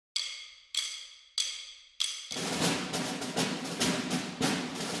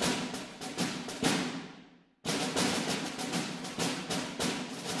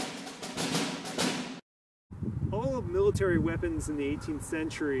all of military weapons in the 18th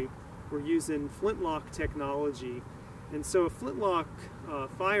century were using flintlock technology. And so a flintlock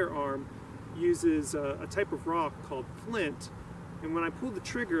firearm uses a type of rock called flint. And when I pull the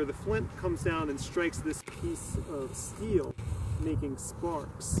trigger, the flint comes down and strikes this piece of steel, making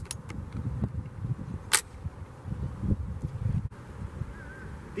sparks.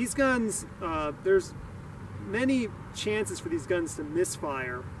 These guns, there's many chances for these guns to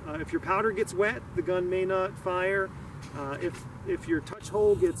misfire. If your powder gets wet, the gun may not fire. If your touch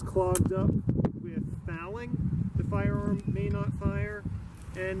hole gets clogged up with fouling, the firearm may not fire.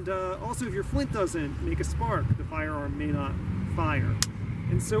 And also if your flint doesn't make a spark, the firearm may not fire.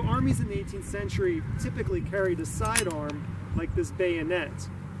 And so armies in the 18th century typically carried a sidearm like this bayonet.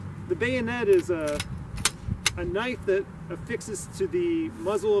 The bayonet is a knife that affixes to the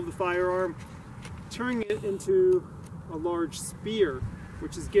muzzle of the firearm, turning it into a large spear,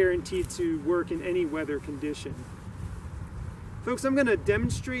 which is guaranteed to work in any weather condition. Folks, I'm going to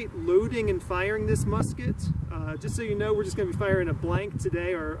demonstrate loading and firing this musket. Just so you know, we're just going to be firing a blank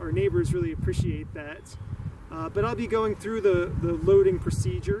today. Our neighbors really appreciate that. But I'll be going through the loading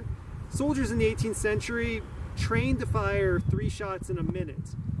procedure. Soldiers in the 18th century trained to fire 3 shots in a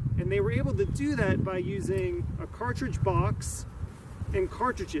minute. And they were able to do that by using a cartridge box and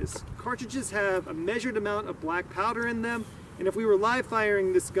cartridges. Cartridges have a measured amount of black powder in them, and if we were live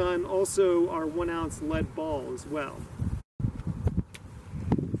firing this gun, also our 1-ounce lead ball as well.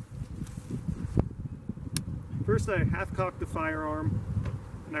 First I half-cock the firearm,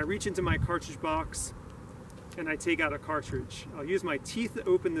 and I reach into my cartridge box, and I take out a cartridge. I'll use my teeth to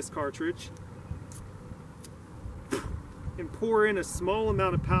open this cartridge, and pour in a small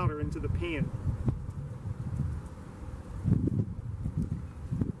amount of powder into the pan.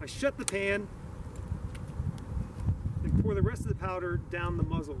 I shut the pan and pour the rest of the powder down the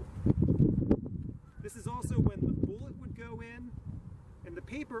muzzle. This is also when the bullet would go in, and the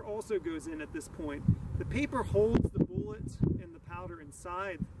paper also goes in at this point. The paper holds the bullet and the powder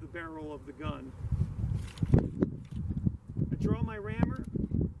inside the barrel of the gun. I draw my rammer,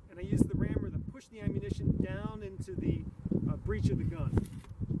 and I use the rammer to push the ammunition down into the breech of the gun.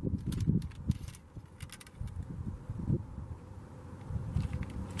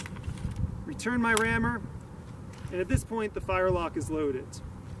 Return my rammer, and at this point the firelock is loaded.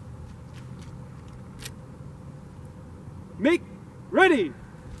 Make ready!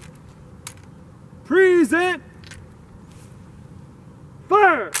 Present!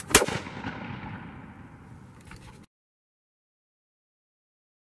 Fire!